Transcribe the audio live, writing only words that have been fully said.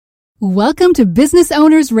Welcome to Business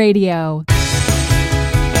Owners Radio.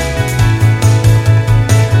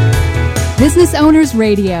 Business Owners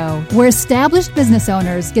Radio, where established business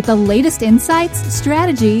owners get the latest insights,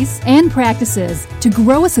 strategies, and practices to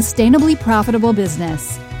grow a sustainably profitable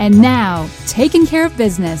business. And now, taking care of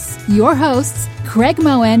business, your hosts, Craig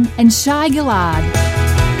Moen and Shai Gilad.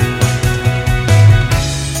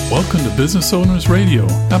 Welcome to Business Owners Radio,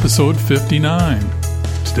 episode 59.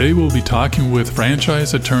 Today we'll be talking with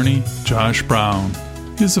franchise attorney Josh Brown.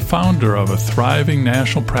 He is the founder of a thriving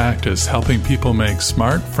national practice helping people make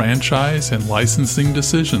smart franchise and licensing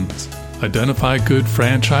decisions, identify good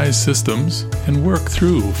franchise systems, and work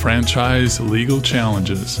through franchise legal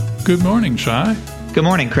challenges. Good morning, Shai. Good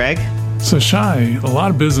morning, Craig. So, Shai, a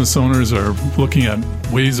lot of business owners are looking at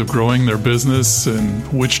ways of growing their business and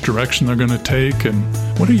which direction they're going to take. And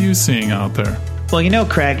what are you seeing out there? Well, you know,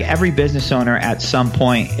 Craig, every business owner at some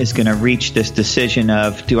point is going to reach this decision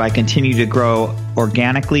of, do I continue to grow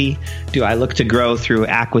organically? Do I look to grow through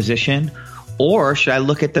acquisition? Or should I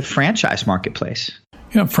look at the franchise marketplace?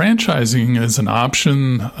 Yeah, franchising is an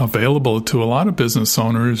option available to a lot of business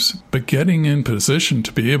owners, but getting in position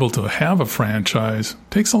to be able to have a franchise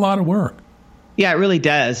takes a lot of work. Yeah, it really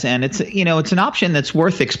does. And it's an option that's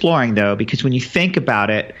worth exploring, though, because when you think about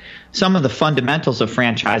it, some of the fundamentals of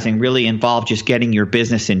franchising really involve just getting your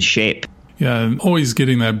business in shape. Yeah, and always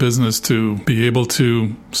getting that business to be able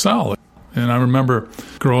to sell it. And I remember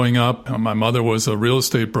growing up, my mother was a real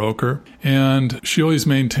estate broker, and she always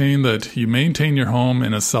maintained that you maintain your home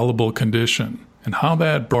in a sellable condition. And how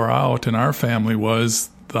that bore out in our family was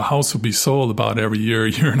the house would be sold about every year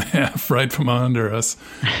and a half, right from under us.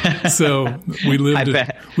 So we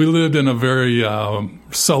lived in a very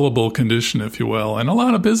sellable condition, if you will. And a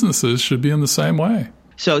lot of businesses should be in the same way.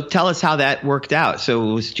 So tell us how that worked out. So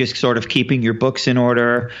it was just sort of keeping your books in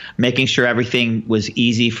order, making sure everything was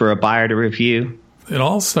easy for a buyer to review. It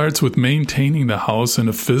all starts with maintaining the house in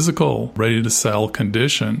a physical, ready-to-sell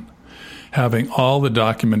condition, having all the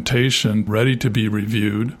documentation ready to be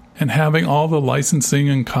reviewed, and having all the licensing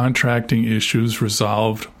and contracting issues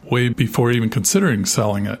resolved way before even considering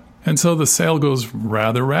selling it. And so the sale goes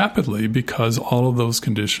rather rapidly because all of those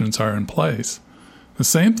conditions are in place. The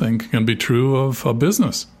same thing can be true of a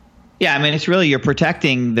business. Yeah, I mean, it's really, you're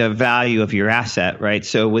protecting the value of your asset, right?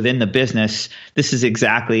 So within the business, this is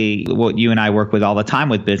exactly what you and I work with all the time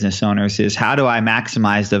with business owners is, how do I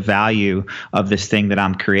maximize the value of this thing that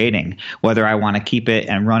I'm creating, whether I want to keep it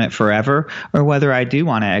and run it forever or whether I do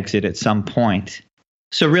want to exit at some point.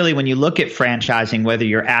 So really, when you look at franchising, whether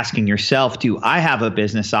you're asking yourself, do I have a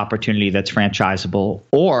business opportunity that's franchisable,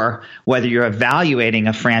 or whether you're evaluating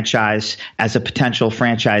a franchise as a potential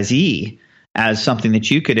franchisee as something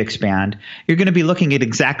that you could expand, you're going to be looking at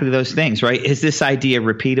exactly those things, right? Is this idea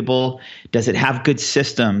repeatable? Does it have good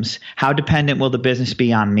systems? How dependent will the business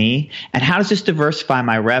be on me? And how does this diversify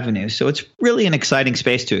my revenue? So it's really an exciting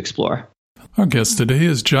space to explore. Our guest today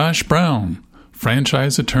is Josh Brown,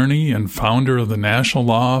 franchise attorney and founder of the national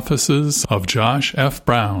law offices of Josh F.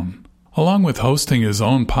 Brown. Along with hosting his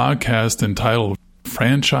own podcast entitled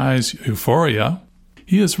Franchise Euphoria,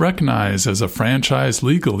 he is recognized as a franchise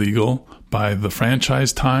legal eagle by the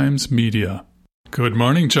Franchise Times Media. Good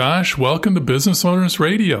morning, Josh. Welcome to Business Owners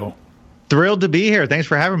Radio. Thrilled to be here. Thanks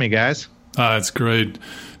for having me, guys. It's great.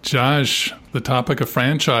 Josh, the topic of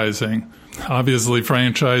franchising. Obviously,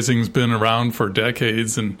 franchising's been around for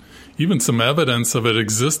decades and even some evidence of it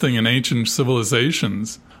existing in ancient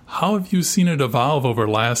civilizations. How have you seen it evolve over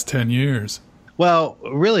the last 10 years? Well,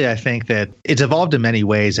 really, I think that it's evolved in many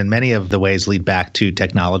ways, and many of the ways lead back to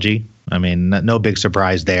technology. I mean, no big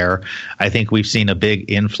surprise there. I think we've seen a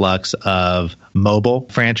big influx of mobile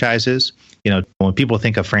franchises. You know, when people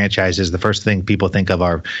think of franchises, the first thing people think of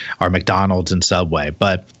are McDonald's and Subway,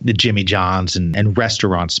 but the Jimmy John's and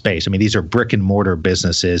restaurant space. I mean, these are brick and mortar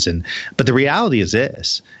businesses. But the reality is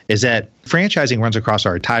that franchising runs across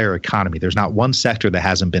our entire economy. There's not one sector that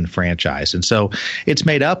hasn't been franchised. And so it's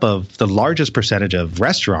made up of the largest percentage of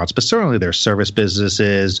restaurants, but certainly there's service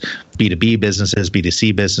businesses, B2B businesses,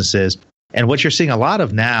 B2C businesses. And what you're seeing a lot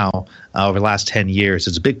of now over the last 10 years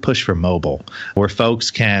is a big push for mobile, where folks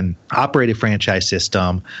can operate a franchise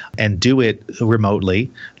system and do it remotely.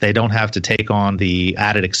 They don't have to take on the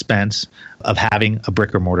added expense of having a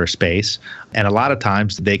brick or mortar space. And a lot of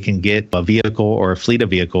times they can get a vehicle or a fleet of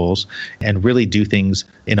vehicles and really do things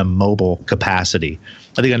in a mobile capacity.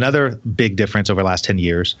 I think another big difference over the last 10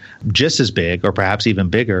 years, just as big or perhaps even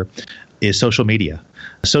bigger, is social media.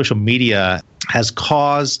 social media has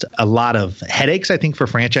caused a lot of headaches, I think, for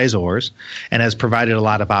franchisors and has provided a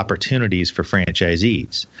lot of opportunities for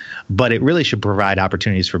franchisees. But it really should provide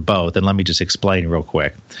opportunities for both. And let me just explain real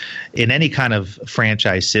quick. In any kind of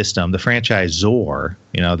franchise system, the franchisor,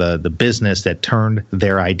 the business that turned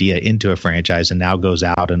their idea into a franchise and now goes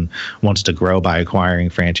out and wants to grow by acquiring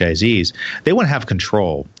franchisees, they want to have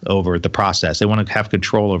control over the process. They want to have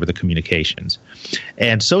control over the communications.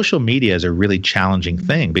 And social media is a really challenging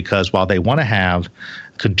thing because while they want to have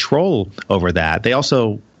control over that, they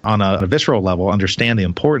also, on a visceral level, understand the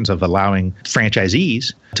importance of allowing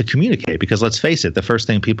franchisees to communicate. Because let's face it, the first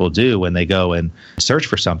thing people do when they go and search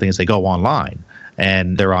for something is they go online.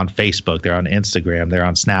 And they're on Facebook, they're on Instagram, they're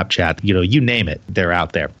on Snapchat, you name it, they're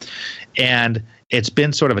out there. And it's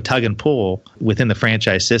been sort of a tug and pull within the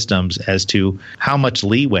franchise systems as to how much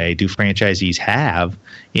leeway do franchisees have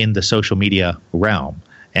in the social media realm.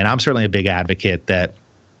 And I'm certainly a big advocate that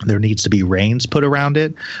there needs to be reins put around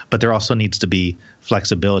it, but there also needs to be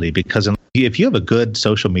flexibility because if you have a good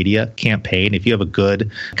social media campaign, if you have a good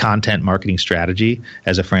content marketing strategy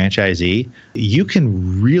as a franchisee, you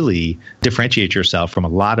can really differentiate yourself from a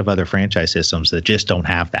lot of other franchise systems that just don't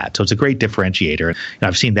have that. So it's a great differentiator. And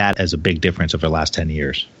I've seen that as a big difference over the last 10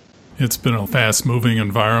 years. It's been a fast-moving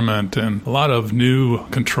environment and a lot of new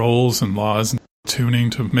controls and laws tuning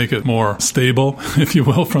to make it more stable, if you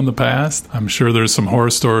will, from the past. I'm sure there's some horror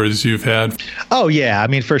stories you've had. Oh, yeah.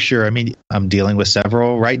 For sure. I'm dealing with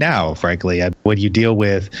several right now, frankly. When you deal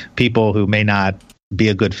with people who may not be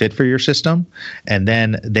a good fit for your system, and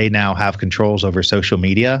then they now have controls over social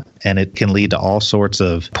media, and it can lead to all sorts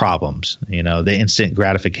of problems. The instant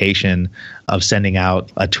gratification of sending out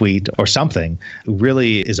a tweet or something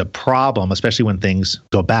really is a problem, especially when things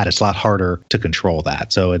go bad. It's a lot harder to control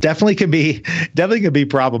that. So it definitely can be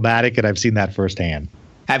problematic, and I've seen that firsthand.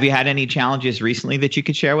 Have you had any challenges recently that you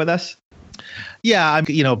could share with us? Yeah,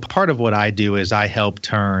 part of what I do is I help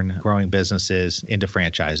turn growing businesses into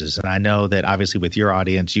franchises. And I know that obviously with your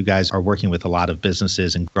audience, you guys are working with a lot of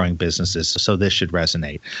businesses and growing businesses, so this should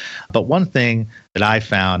resonate. But one thing that I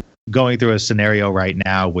found going through a scenario right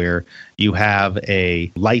now where you have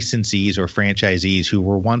licensees or franchisees who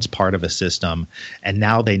were once part of a system and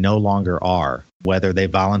now they no longer are, whether they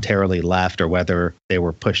voluntarily left or whether they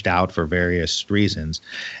were pushed out for various reasons,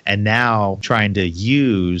 and now trying to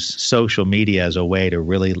use social media as a way to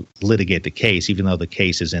really litigate the case, even though the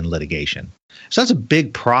case is in litigation. So that's a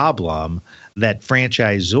big problem that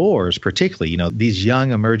franchisors, particularly, these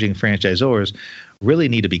young emerging franchisors, really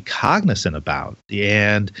need to be cognizant about.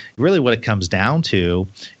 And really what it comes down to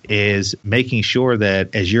is making sure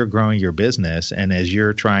that as you're growing your business and as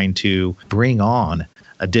you're trying to bring on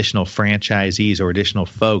additional franchisees or additional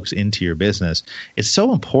folks into your business, it's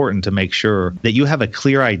so important to make sure that you have a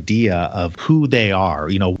clear idea of who they are.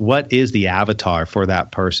 What is the avatar for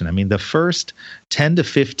that person? The first 10 to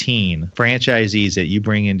 15 franchisees that you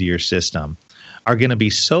bring into your system are going to be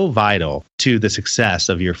so vital to the success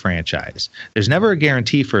of your franchise. There's never a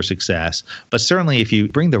guarantee for success, but certainly if you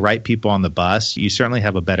bring the right people on the bus, you certainly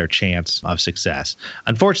have a better chance of success.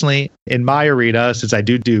 Unfortunately, in my arena, since I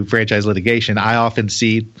do franchise litigation, I often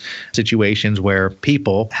see situations where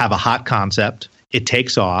people have a hot concept, it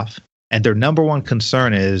takes off, and their number one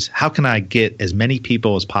concern is, how can I get as many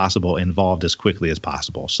people as possible involved as quickly as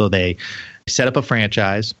possible? So they set up a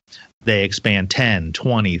franchise, they expand 10,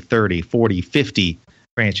 20, 30, 40, 50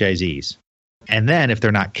 franchisees. And then if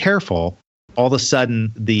they're not careful, all of a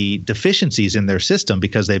sudden the deficiencies in their system,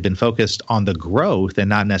 because they've been focused on the growth and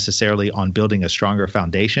not necessarily on building a stronger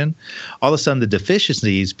foundation, all of a sudden the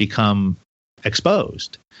deficiencies become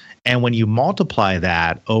exposed. And when you multiply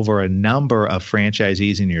that over a number of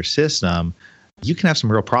franchisees in your system, you can have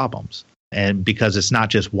some real problems. And because it's not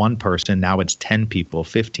just one person, now it's 10 people,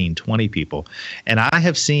 15, 20 people. And I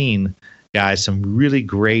have seen, guys, some really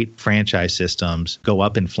great franchise systems go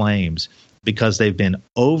up in flames because they've been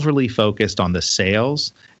overly focused on the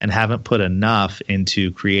sales and haven't put enough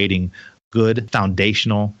into creating good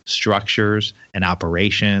foundational structures and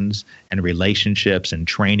operations and relationships and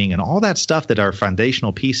training and all that stuff that are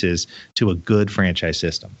foundational pieces to a good franchise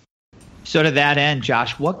system. So to that end,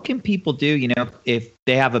 Josh, what can people do, if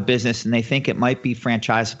they have a business and they think it might be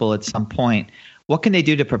franchisable at some point? What can they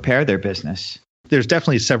do to prepare their business? There's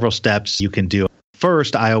definitely several steps you can do.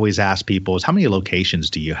 First, I always ask people is how many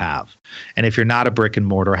locations do you have? And if you're not a brick and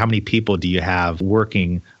mortar, how many people do you have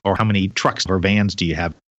working, or how many trucks or vans do you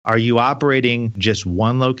have? Are you operating just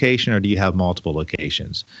one location or do you have multiple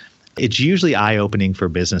locations? It's usually eye-opening for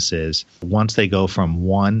businesses once they go from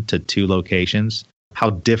 1 to 2 locations, how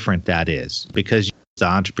different that is, because the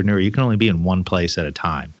entrepreneur, you can only be in one place at a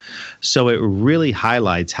time. So it really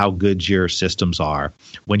highlights how good your systems are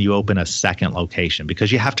when you open a second location,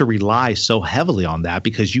 because you have to rely so heavily on that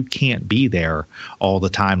because you can't be there all the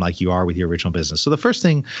time like you are with your original business. So the first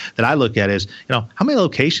thing that I look at is, how many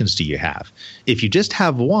locations do you have? If you just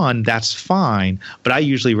have one, that's fine. But I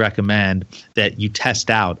usually recommend that you test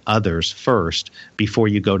out others first before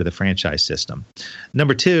you go to the franchise system.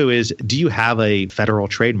 Number two is, do you have a federal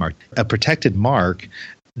trademark, a protected mark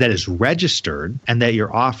that is registered and that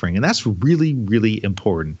you're offering? And that's really, really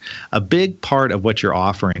important. A big part of what you're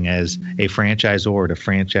offering as a franchisor to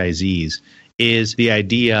franchisees is the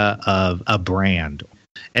idea of a brand.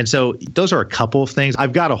 And so those are a couple of things.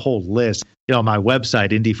 I've got a whole list. On my website,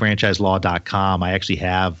 indyfranchiselaw.com, I actually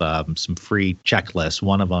have some free checklists.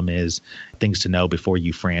 One of them is things to know before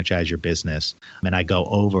you franchise your business. And I go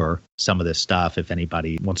over some of this stuff if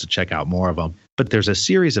anybody wants to check out more of them. But there's a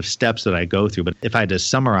series of steps that I go through. But if I had to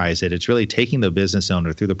summarize it, it's really taking the business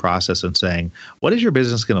owner through the process and saying, what is your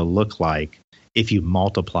business going to look like if you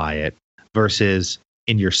multiply it versus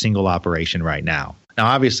in your single operation right now? Now,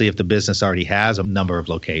 obviously, if the business already has a number of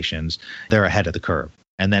locations, they're ahead of the curve.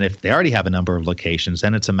 And then if they already have a number of locations,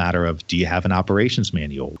 then it's a matter of, do you have an operations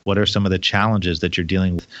manual? What are some of the challenges that you're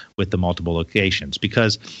dealing with the multiple locations?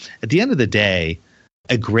 Because at the end of the day,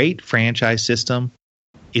 a great franchise system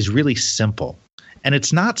is really simple. And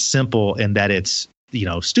it's not simple in that it's,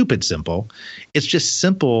 stupid simple. It's just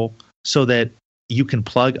simple so that you can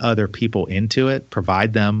plug other people into it,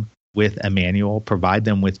 provide them with a manual, provide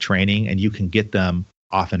them with training, and you can get them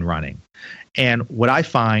off and running. And what I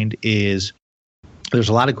find is there's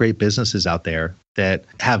a lot of great businesses out there that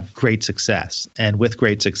have great success. And with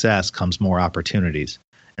great success comes more opportunities.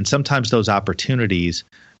 And sometimes those opportunities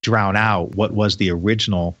drown out what was the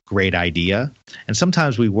original great idea. And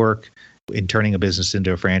sometimes we work in turning a business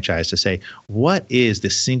into a franchise to say, what is the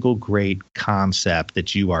single great concept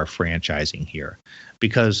that you are franchising here?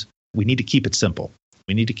 Because we need to keep it simple.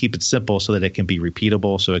 We need to keep it simple so that it can be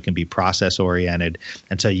repeatable, so it can be process-oriented,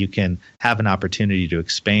 and so you can have an opportunity to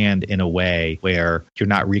expand in a way where you're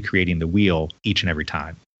not recreating the wheel each and every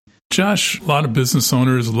time. Josh, a lot of business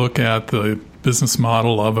owners look at the business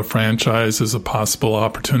model of a franchise as a possible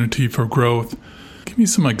opportunity for growth. Give me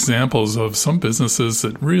some examples of some businesses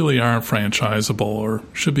that really aren't franchisable or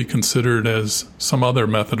should be considered as some other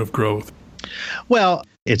method of growth. Well,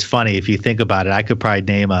 it's funny. If you think about it, I could probably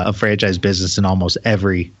name a franchise business in almost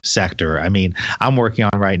every sector. I mean, I'm working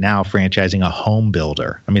on right now franchising a home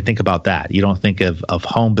builder. I mean, think about that. You don't think of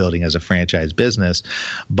home building as a franchise business,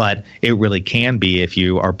 but it really can be if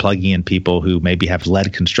you are plugging in people who maybe have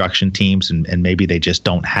led construction teams and maybe they just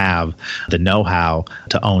don't have the know-how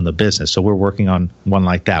to own the business. So we're working on one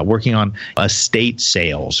like that, working on estate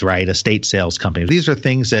sales, right? Estate sales company. These are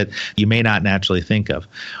things that you may not naturally think of.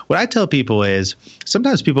 What I tell people is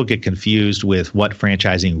sometimes people get confused with what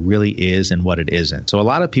franchising really is and what it isn't. So a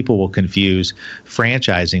lot of people will confuse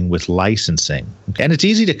franchising with licensing. And it's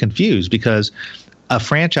easy to confuse because a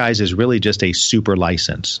franchise is really just a super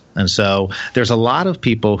license. And so there's a lot of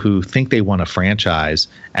people who think they want a franchise.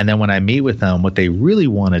 And then when I meet with them, what they really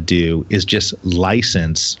want to do is just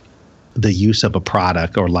license the use of a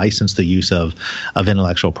product or license the use of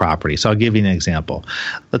intellectual property. So I'll give you an example.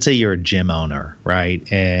 Let's say you're a gym owner, right?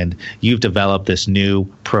 And you've developed this new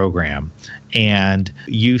program and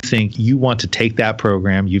you think you want to take that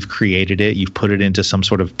program, you've created it, you've put it into some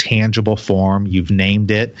sort of tangible form, you've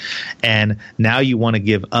named it, and now you want to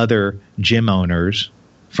give other gym owners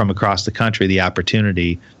from across the country the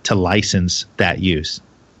opportunity to license that use.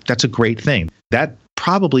 That's a great thing. That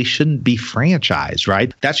probably shouldn't be franchised,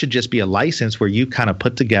 right? That should just be a license where you kind of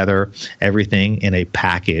put together everything in a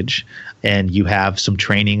package and you have some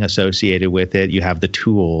training associated with it. You have the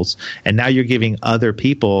tools. And now you're giving other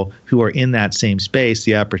people who are in that same space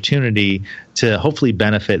the opportunity to hopefully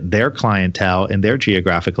benefit their clientele in their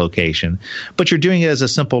geographic location. But you're doing it as a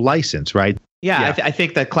simple license, right? Yeah. I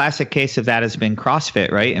think the classic case of that has been CrossFit,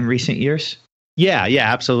 right? In recent years. Yeah,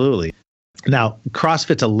 absolutely. Now,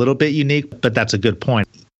 CrossFit's a little bit unique, but that's a good point.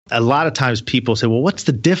 A lot of times people say, well, what's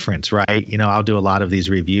the difference, right? I'll do a lot of these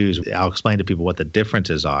reviews. I'll explain to people what the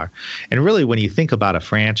differences are. And really, when you think about a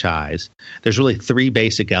franchise, there's really three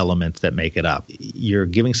basic elements that make it up. You're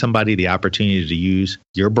giving somebody the opportunity to use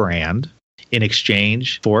your brand in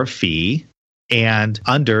exchange for a fee and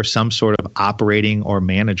under some sort of operating or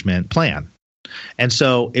management plan. And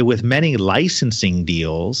so with many licensing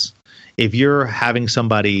deals, if you're having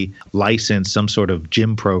somebody license some sort of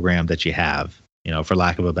gym program that you have, for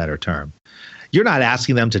lack of a better term, you're not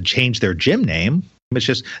asking them to change their gym name. It's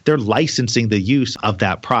just they're licensing the use of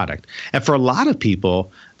that product. And for a lot of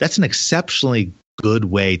people, that's an exceptionally good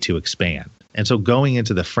way to expand. And so going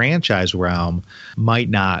into the franchise realm might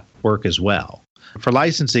not work as well. For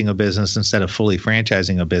licensing a business instead of fully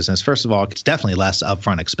franchising a business, first of all, it's definitely less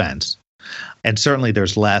upfront expense. And certainly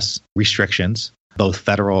there's less restrictions, both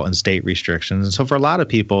federal and state restrictions. And so for a lot of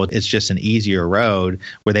people, it's just an easier road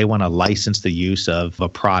where they want to license the use of a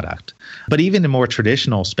product. But even in more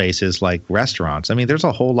traditional spaces like restaurants, I mean, there's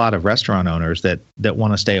a whole lot of restaurant owners that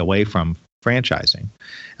want to stay away from franchising.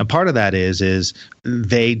 And part of that is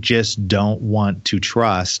they just don't want to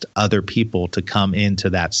trust other people to come into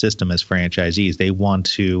that system as franchisees. They want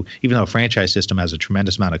to, even though a franchise system has a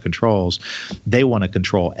tremendous amount of controls, they want to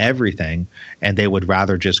control everything, and they would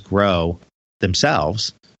rather just grow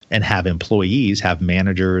themselves and have employees, have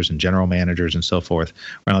managers and general managers and so forth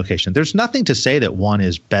run location. There's nothing to say that one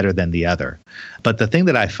is better than the other. But the thing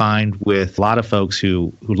that I find with a lot of folks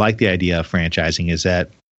who like the idea of franchising is that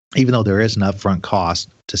even though there is an upfront cost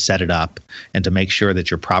to set it up and to make sure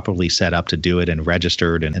that you're properly set up to do it and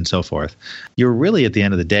registered and so forth, you're really at the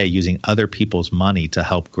end of the day using other people's money to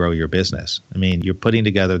help grow your business. I mean, you're putting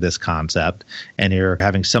together this concept and you're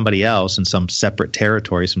having somebody else in some separate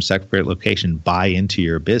territory, some separate location buy into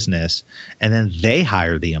your business, and then they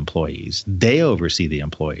hire the employees. They oversee the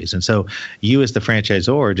employees. And so you as the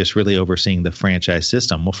franchisor are just really overseeing the franchise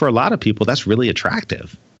system. Well, for a lot of people, that's really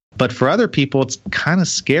attractive. But for other people, it's kind of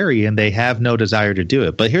scary and they have no desire to do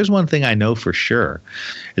it. But here's one thing I know for sure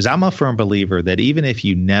is I'm a firm believer that even if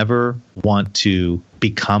you never want to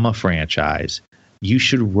become a franchise, you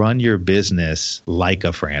should run your business like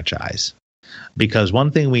a franchise. Because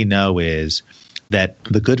one thing we know is that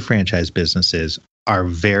the good franchise businesses are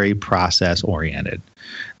very process oriented.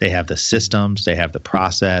 They have the systems, they have the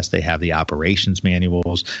process, they have the operations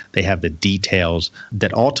manuals, they have the details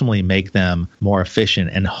that ultimately make them more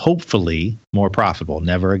efficient and hopefully more profitable.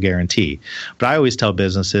 Never a guarantee. But I always tell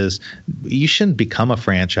businesses, you shouldn't become a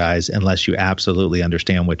franchise unless you absolutely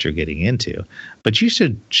understand what you're getting into. But you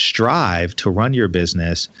should strive to run your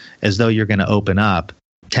business as though you're going to open up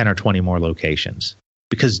 10 or 20 more locations.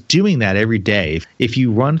 Because doing that every day, if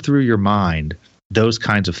you run through your mind those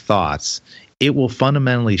kinds of thoughts, it will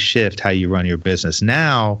fundamentally shift how you run your business.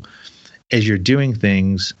 Now, as you're doing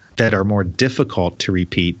things that are more difficult to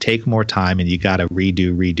repeat, take more time, and you got to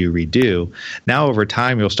redo. Now, over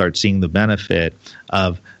time, you'll start seeing the benefit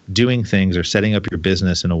of doing things or setting up your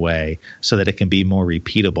business in a way so that it can be more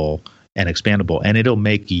repeatable and expandable. And it'll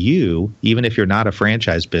make you, even if you're not a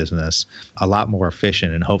franchise business, a lot more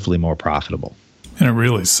efficient and hopefully more profitable. And it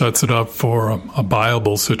really sets it up for a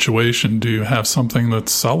buyable situation. Do you have something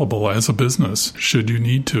that's sellable as a business, should you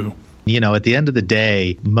need to? You know, at the end of the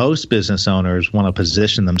day, most business owners want to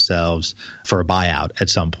position themselves for a buyout at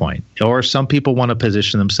some point, or some people want to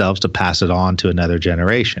position themselves to pass it on to another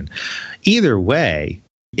generation. Either way,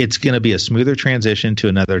 it's going to be a smoother transition to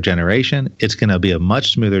another generation. It's going to be a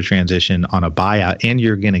much smoother transition on a buyout, and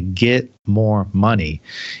you're going to get more money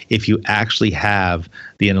if you actually have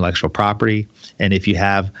the intellectual property and if you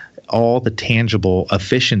have all the tangible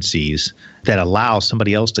efficiencies that allow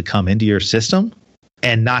somebody else to come into your system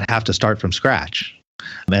and not have to start from scratch.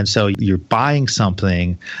 And so you're buying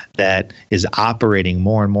something that is operating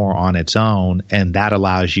more and more on its own, and that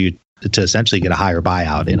allows you to essentially get a higher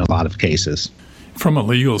buyout in a lot of cases. From a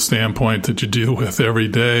legal standpoint that you deal with every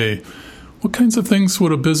day, what kinds of things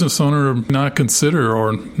would a business owner not consider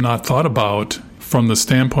or not thought about from the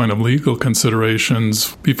standpoint of legal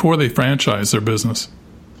considerations before they franchise their business?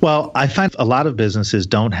 Well, I find a lot of businesses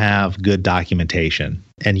don't have good documentation.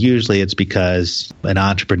 And usually it's because an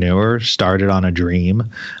entrepreneur started on a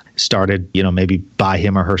dream, started, maybe by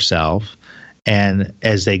him or herself. And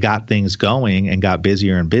as they got things going and got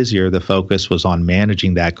busier and busier, the focus was on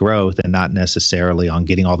managing that growth and not necessarily on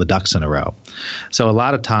getting all the ducks in a row. So a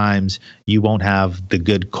lot of times you won't have the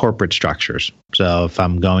good corporate structures. So if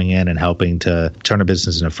I'm going in and helping to turn a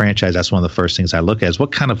business into a franchise, that's one of the first things I look at is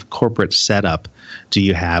what kind of corporate setup do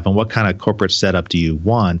you have and what kind of corporate setup do you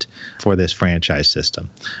want for this franchise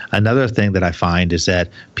system? Another thing that I find is that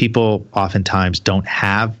people oftentimes don't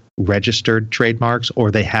have registered trademarks,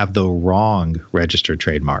 or they have the wrong registered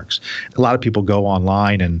trademarks. A lot of people go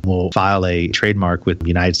online and will file a trademark with the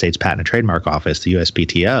United States Patent and Trademark Office, the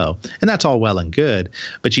USPTO, and that's all well and good,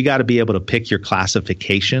 but you got to be able to pick your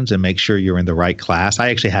classifications and make sure you're in the right class. I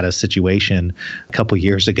actually had a situation a couple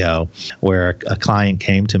years ago where a client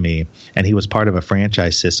came to me and he was part of a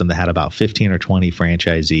franchise system that had about 15 or 20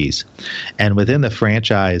 franchisees. And within the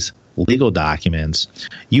franchise legal documents,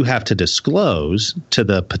 you have to disclose to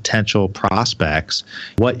the potential prospects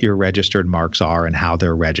what your registered marks are and how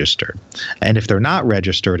they're registered. And if they're not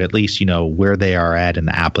registered, at least you know where they are at in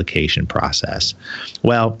the application process.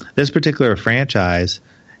 Well, this particular franchise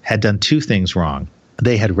had done two things wrong.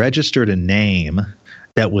 They had registered a name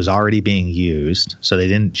that was already being used, so they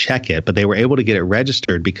didn't check it, but they were able to get it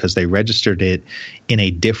registered because they registered it in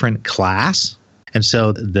a different class. And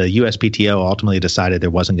so the USPTO ultimately decided there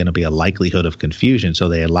wasn't going to be a likelihood of confusion, so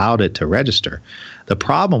they allowed it to register. The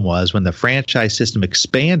problem was when the franchise system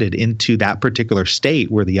expanded into that particular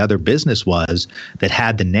state where the other business was that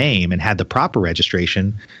had the name and had the proper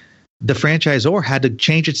registration, the franchisor had to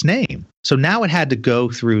change its name. So now it had to go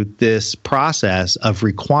through this process of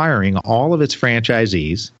requiring all of its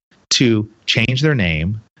franchisees to change their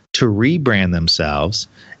name, to rebrand themselves,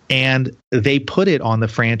 and they put it on the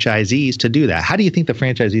franchisees to do that. How do you think the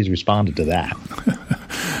franchisees responded to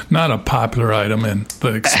that? Not a popular item, and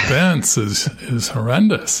the expense is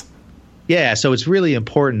horrendous. Yeah, so it's really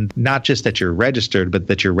important not just that you're registered, but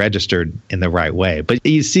that you're registered in the right way. But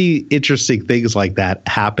you see interesting things like that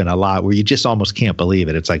happen a lot where you just almost can't believe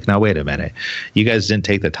it. It's like, no, wait a minute. You guys didn't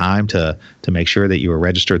take the time to make sure that you were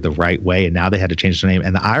registered the right way, and now they had to change their name.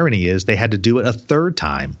 And the irony is they had to do it a third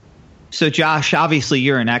time. So Josh, obviously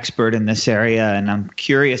you're an expert in this area, and I'm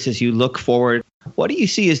curious as you look forward, what do you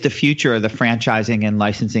see as the future of the franchising and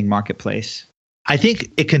licensing marketplace? I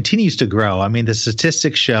think it continues to grow. I mean, the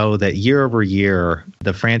statistics show that year over year,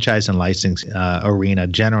 the franchise and licensing arena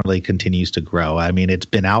generally continues to grow. I mean, it's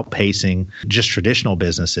been outpacing just traditional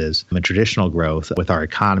businesses and traditional growth with our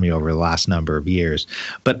economy over the last number of years.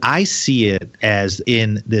 But I see it as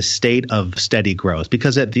in this state of steady growth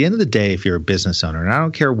because at the end of the day, if you're a business owner, and I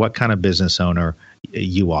don't care what kind of business owner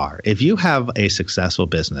you are. If you have a successful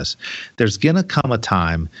business, there's going to come a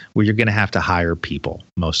time where you're going to have to hire people,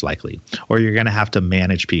 most likely, or you're going to have to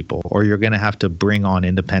manage people, or you're going to have to bring on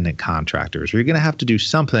independent contractors, or you're going to have to do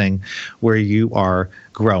something where you are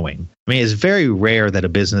growing. I mean, it's very rare that a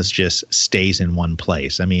business just stays in one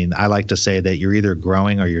place. I mean, I like to say that you're either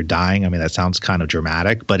growing or you're dying. I mean, that sounds kind of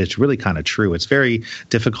dramatic, but it's really kind of true. It's very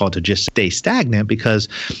difficult to just stay stagnant because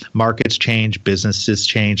markets change, businesses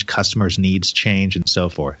change, customers' needs change, and so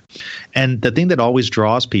forth. And the thing that always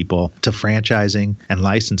draws people to franchising and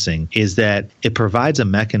licensing is that it provides a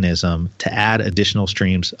mechanism to add additional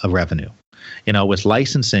streams of revenue. You know, with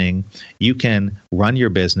licensing, you can run your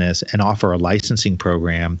business and offer a licensing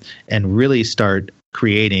program and really start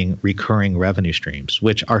creating recurring revenue streams,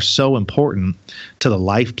 which are so important to the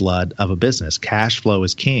lifeblood of a business. Cash flow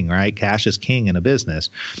is king, right? Cash is king in a business.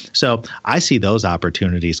 So I see those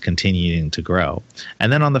opportunities continuing to grow.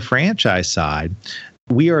 And then on the franchise side,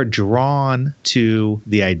 we are drawn to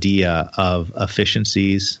the idea of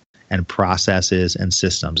efficiencies and processes and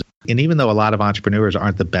systems. And even though a lot of entrepreneurs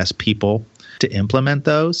aren't the best people to implement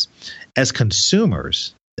those, as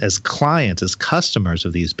consumers, as clients, as customers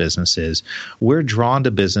of these businesses, we're drawn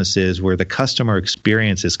to businesses where the customer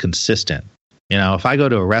experience is consistent. You know, if I go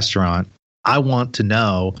to a restaurant, I want to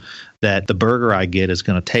know that the burger I get is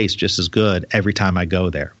going to taste just as good every time I go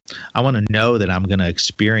there. I want to know that I'm going to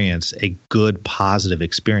experience a good, positive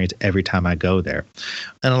experience every time I go there.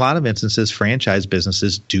 In a lot of instances, franchise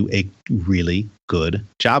businesses do a really good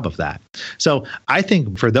job of that. So I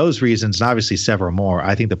think for those reasons, and obviously several more,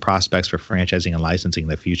 I think the prospects for franchising and licensing in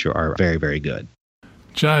the future are very, very good.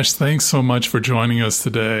 Josh, thanks so much for joining us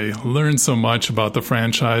today. Learned so much about the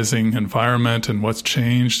franchising environment and what's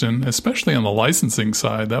changed, and especially on the licensing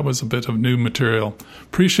side. That was a bit of new material.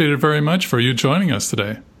 Appreciate it very much for you joining us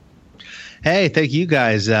today. Hey, thank you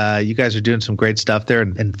guys. You guys are doing some great stuff there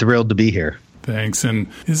and thrilled to be here. Thanks. And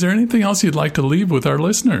is there anything else you'd like to leave with our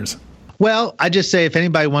listeners? Well, I just say if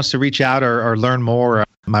anybody wants to reach out or learn more,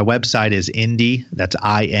 my website is Indy, that's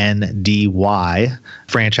INDY,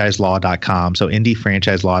 franchiselaw.com. So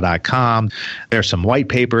indyfranchiselaw.com. There's some white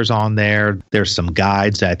papers on there. There's some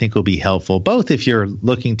guides that I think will be helpful, both if you're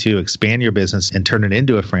looking to expand your business and turn it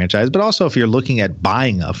into a franchise, but also if you're looking at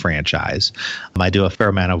buying a franchise. I do a fair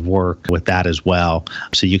amount of work with that as well.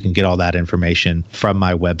 So you can get all that information from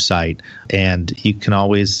my website. And you can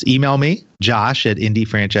always email me, Josh at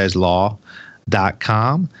indyfranchiselaw.com.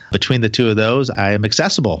 Between the two of those, I am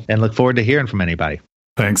accessible and look forward to hearing from anybody.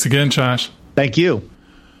 Thanks again, Josh. Thank you.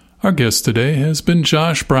 Our guest today has been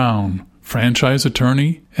Josh Brown, franchise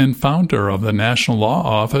attorney and founder of the National Law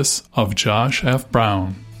Office of Josh F.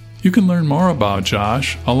 Brown. You can learn more about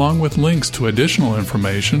Josh, along with links to additional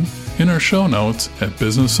information, in our show notes at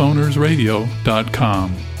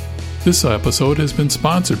businessownersradio.com. This episode has been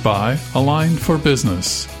sponsored by Aligned for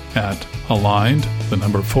Business at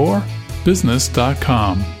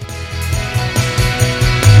aligned4business.com.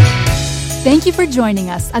 Thank you for joining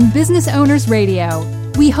us on Business Owners Radio.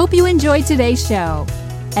 We hope you enjoyed today's show.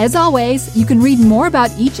 As always, you can read more about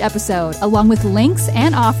each episode along with links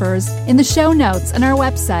and offers in the show notes on our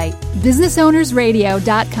website,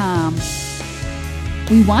 businessownersradio.com.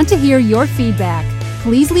 We want to hear your feedback.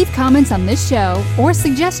 Please leave comments on this show or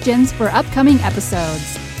suggestions for upcoming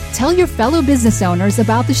episodes. Tell your fellow business owners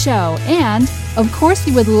about the show, and, of course,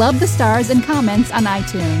 we would love the stars and comments on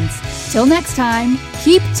iTunes. Till next time,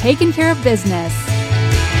 keep taking care of business.